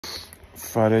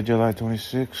Friday, July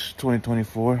 26,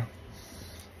 2024.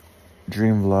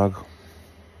 Dreamvlog.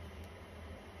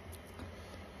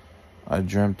 I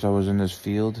dreamt I was in this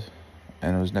field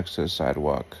and it was next to the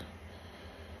sidewalk.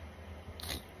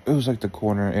 It was like the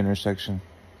corner intersection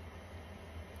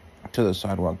to the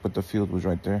sidewalk, but the field was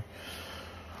right there.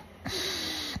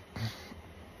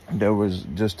 There was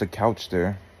just a couch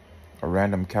there, a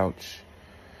random couch,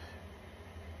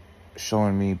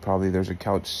 showing me probably there's a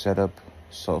couch setup,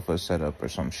 sofa setup or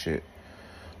some shit,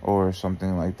 or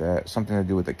something like that, something to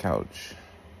do with the couch.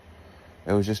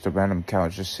 It was just a random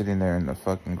couch just sitting there in the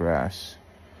fucking grass,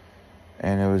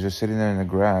 and it was just sitting there in the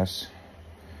grass,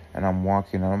 and I'm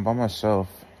walking, and I'm by myself,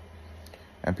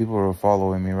 and people were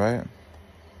following me, right?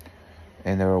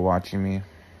 And they were watching me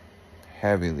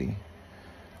heavily.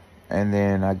 And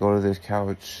then I go to this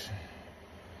couch,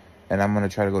 and I'm gonna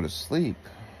try to go to sleep.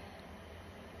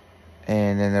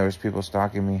 And then there was people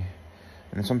stalking me.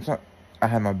 And sometimes I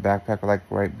had my backpack like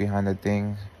right behind the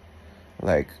thing,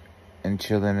 like, and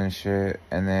chilling and shit.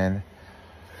 And then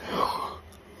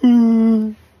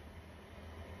I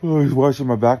was watching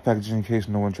my backpack just in case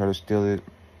no one tried to steal it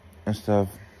and stuff.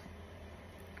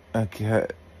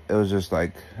 It was just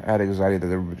like, I had anxiety that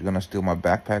they were gonna steal my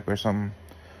backpack or something,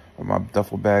 or my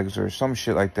duffel bags or some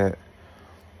shit like that,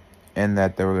 and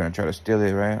that they were gonna try to steal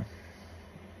it, right?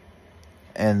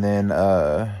 And then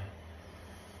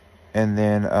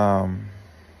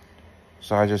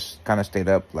so I just kind of stayed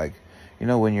up, like, you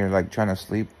know, when you're like trying to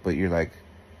sleep, but you're like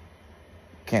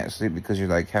can't sleep because you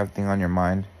like have thing on your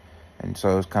mind. And so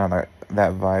it was kind of like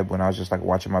that vibe when I was just like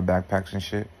watching my backpacks and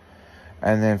shit.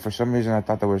 And then for some reason I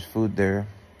thought there was food there,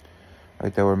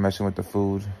 like they were messing with the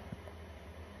food,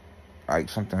 like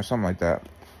something like that.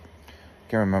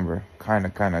 Can't remember. Kind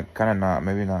of not.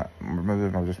 Maybe not. Maybe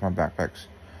it was just my backpacks.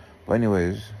 But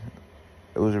anyways,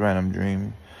 it was a random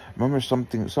dream. I remember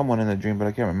someone in the dream, but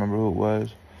I can't remember who it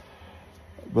was.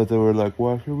 But they were like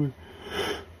watching me.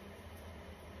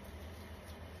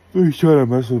 They trying to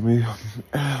mess with me.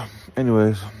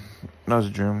 Anyways, that was a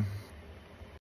dream.